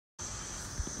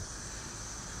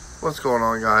What's going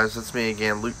on, guys? It's me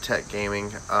again, luketech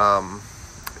Gaming.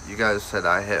 You guys said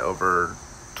I hit over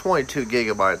 22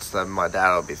 gigabytes, then my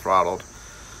data will be throttled.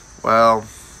 Well,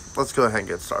 let's go ahead and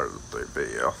get started with the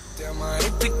video. Damn, I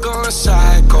hate to go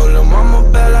inside. Call her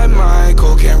mama bad like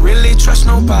Michael. Can't really trust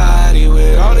nobody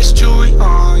with all this jewelry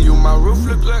on. You, my roof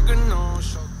look like a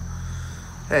no-show.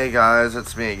 Hey guys,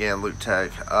 it's me again,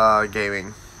 luketech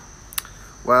Gaming.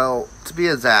 Well, to be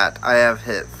exact, I have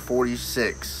hit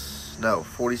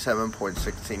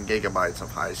 47.16 gigabytes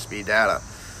of high-speed data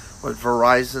with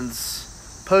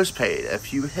Verizon's postpaid.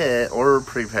 If you hit, or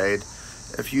prepaid,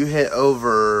 if you hit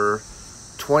over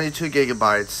 22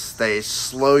 gigabytes, they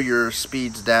slow your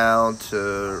speeds down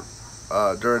to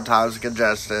during times of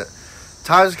congestion.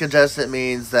 Times of congestion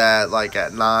means that, like,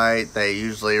 at night they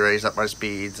usually raise up my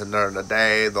speeds, and during the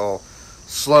day they'll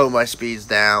slow my speeds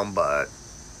down. But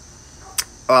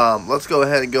let's go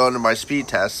ahead and go into my speed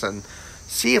tests and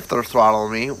see if they're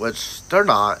throttling me, which they're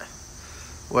not.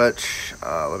 Which,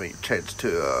 let me change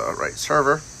to a right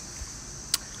server.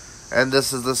 And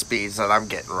this is the speeds that I'm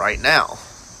getting right now.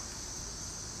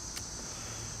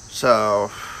 So,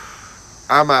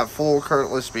 I'm at full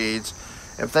currently speeds.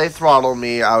 If they throttle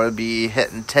me, I would be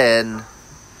hitting 10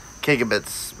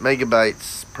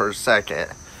 megabytes per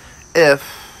second if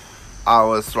I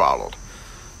was throttled.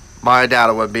 My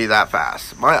data would be that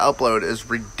fast. My upload is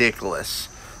ridiculous.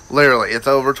 Literally, it's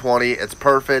over 20. It's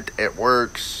perfect. It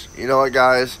works. You know what,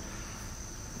 guys?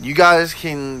 You guys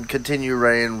can continue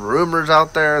writing rumors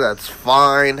out there. That's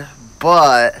fine.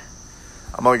 But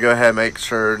I'm going to go ahead and make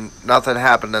sure nothing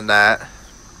happened in that.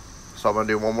 So I'm going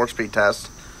to do one more speed test.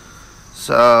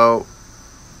 So,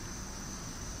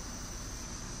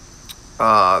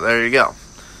 there you go.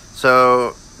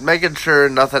 So, making sure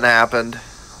nothing happened.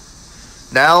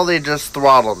 Now they just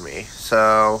throttled me.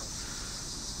 So,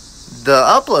 the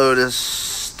upload is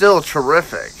still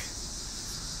terrific.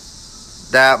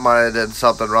 That might have done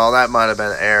something wrong. That might have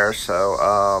been error. So,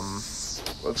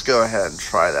 let's go ahead and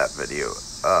try that video.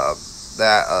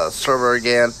 That server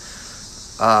again.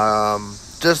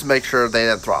 Just make sure they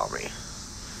didn't throttle me.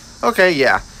 Okay,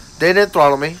 yeah. They didn't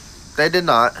throttle me. They did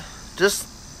not. Just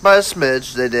by a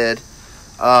smidge, they did.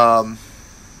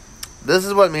 This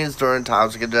is what it means during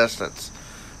times of congestion.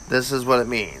 This is what it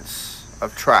means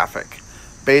of traffic.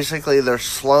 Basically, they're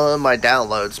slowing my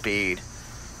download speed.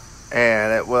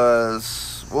 And it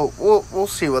was... We'll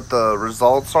see what the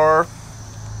results are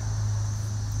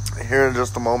here in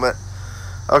just a moment.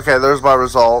 Okay, there's my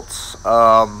results.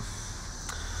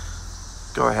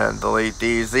 Go ahead and delete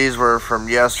these. These were from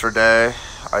yesterday.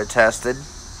 I tested.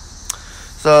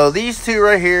 So, these two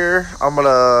right here, I'm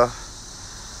gonna...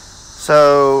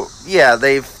 So, yeah,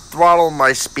 they've throttled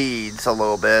my speeds a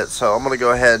little bit. So, I'm gonna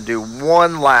go ahead and do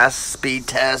one last speed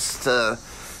test to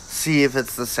see if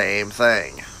it's the same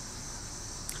thing.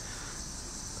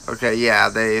 Okay, yeah,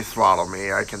 they throttled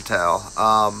me, I can tell.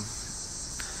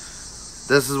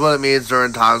 This is what it means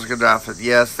during times of congestion.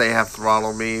 Yes, they have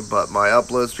throttled me, but my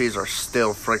upload speeds are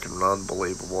still freaking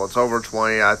unbelievable. It's over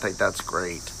 20. I think that's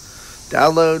great.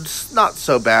 Downloads, not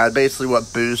so bad. Basically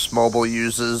what Boost Mobile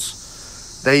uses.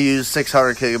 They use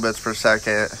 600 gigabits per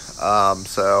second.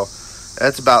 So,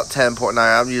 it's about 10.9.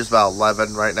 I'm using about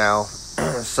 11 right now.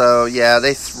 So, yeah,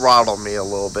 they throttled me a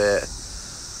little bit.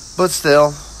 But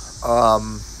still,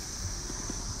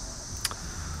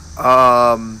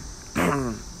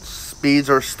 speeds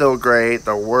are still great.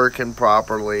 They're working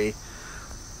properly.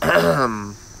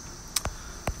 I'm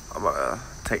gonna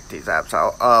take these apps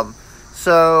out.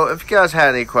 So if you guys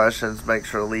had any questions, make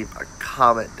sure to leave a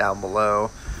comment down below.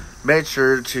 Make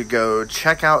sure to go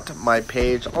check out my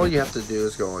page. All you have to do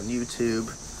is go on YouTube,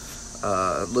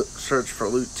 search for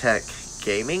luketech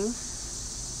Gaming,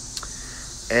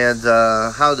 and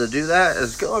how to do that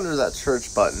is go under that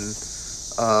search button.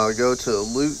 Go to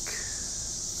luketech.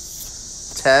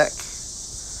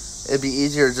 It'd be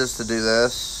easier just to do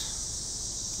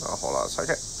this. Oh, hold on a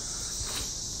second.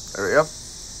 There we go.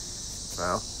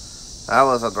 No, that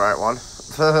wasn't the right one.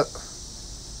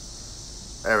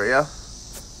 There we go.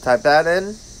 Type that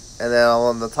in, and then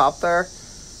on the top there,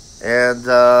 and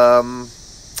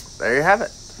there you have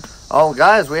it. Oh,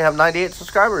 guys, we have 98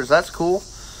 subscribers. That's cool.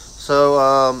 So,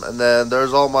 and then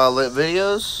there's all my lit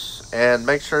videos, and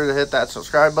make sure to hit that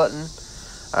subscribe button.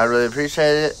 I really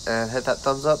appreciate it, and hit that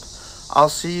thumbs up. I'll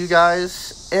see you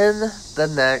guys in the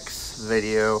next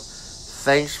video.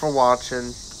 Thanks for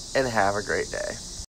watching, and have a great day.